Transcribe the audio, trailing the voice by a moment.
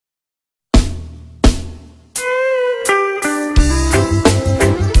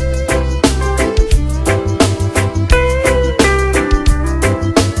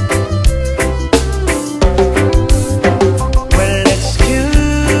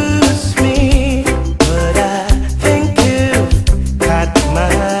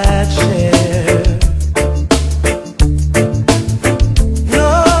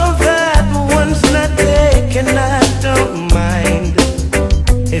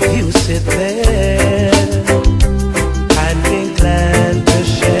if you sit there, I'd be glad to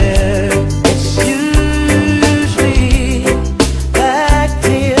share. It's usually back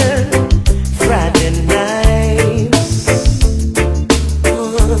here Friday nights.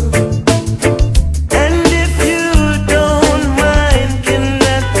 And if you don't mind, can I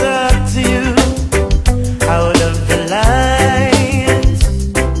talk to you out of the lights?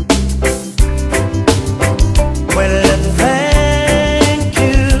 Well, thank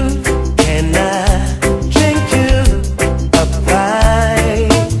you. Can I drink you a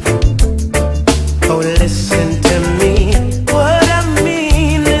bite? Oh, listen to me. What I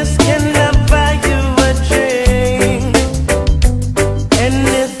mean is, can I buy you a drink?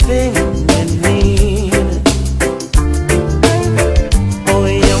 Anything you need. Oh,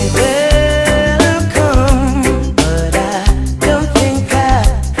 you're welcome, but I don't think I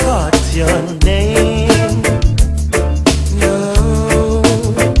caught your name. No.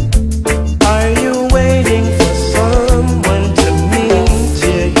 Are you waiting for someone to meet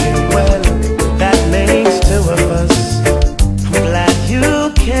you? Well, that makes two of us. I'm glad you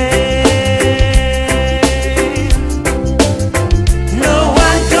came. No,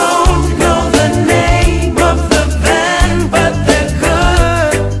 I don't know the name of the band, but they're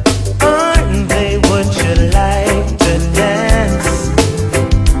good, aren't they? Would you like to dance?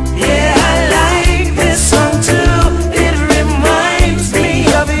 Yeah, I like this song too. It reminds me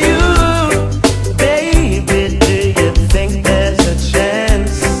of you. Baby, do you think there's a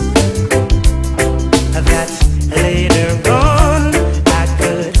chance that later on I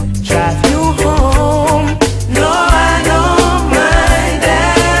could drive you home? No, I don't mind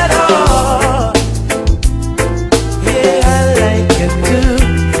at all. Yeah, I like it too.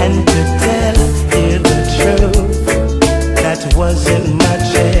 And to tell you the truth, that wasn't my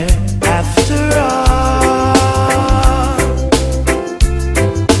chair after all.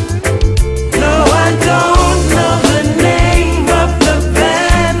 No, I don't know the name of the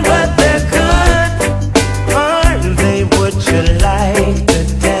band, but they're good, aren't they? Would you like to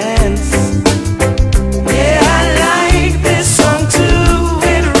dance? Yeah, I like this song too.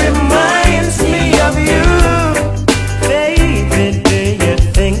 It reminds me of you. Baby, do you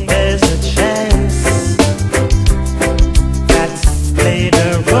think there's a chance that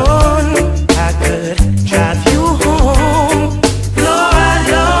later on I could drive you home? No, I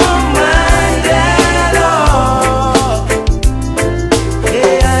don't mind at all.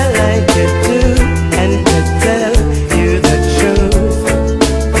 Yeah, I like it too. And to tell you the truth,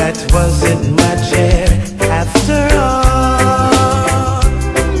 that wasn't my chair after all.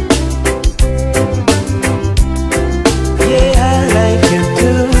 Yeah, I like it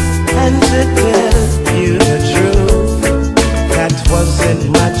too. And to tell you the truth, that wasn't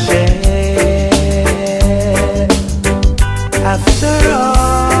my chair after all.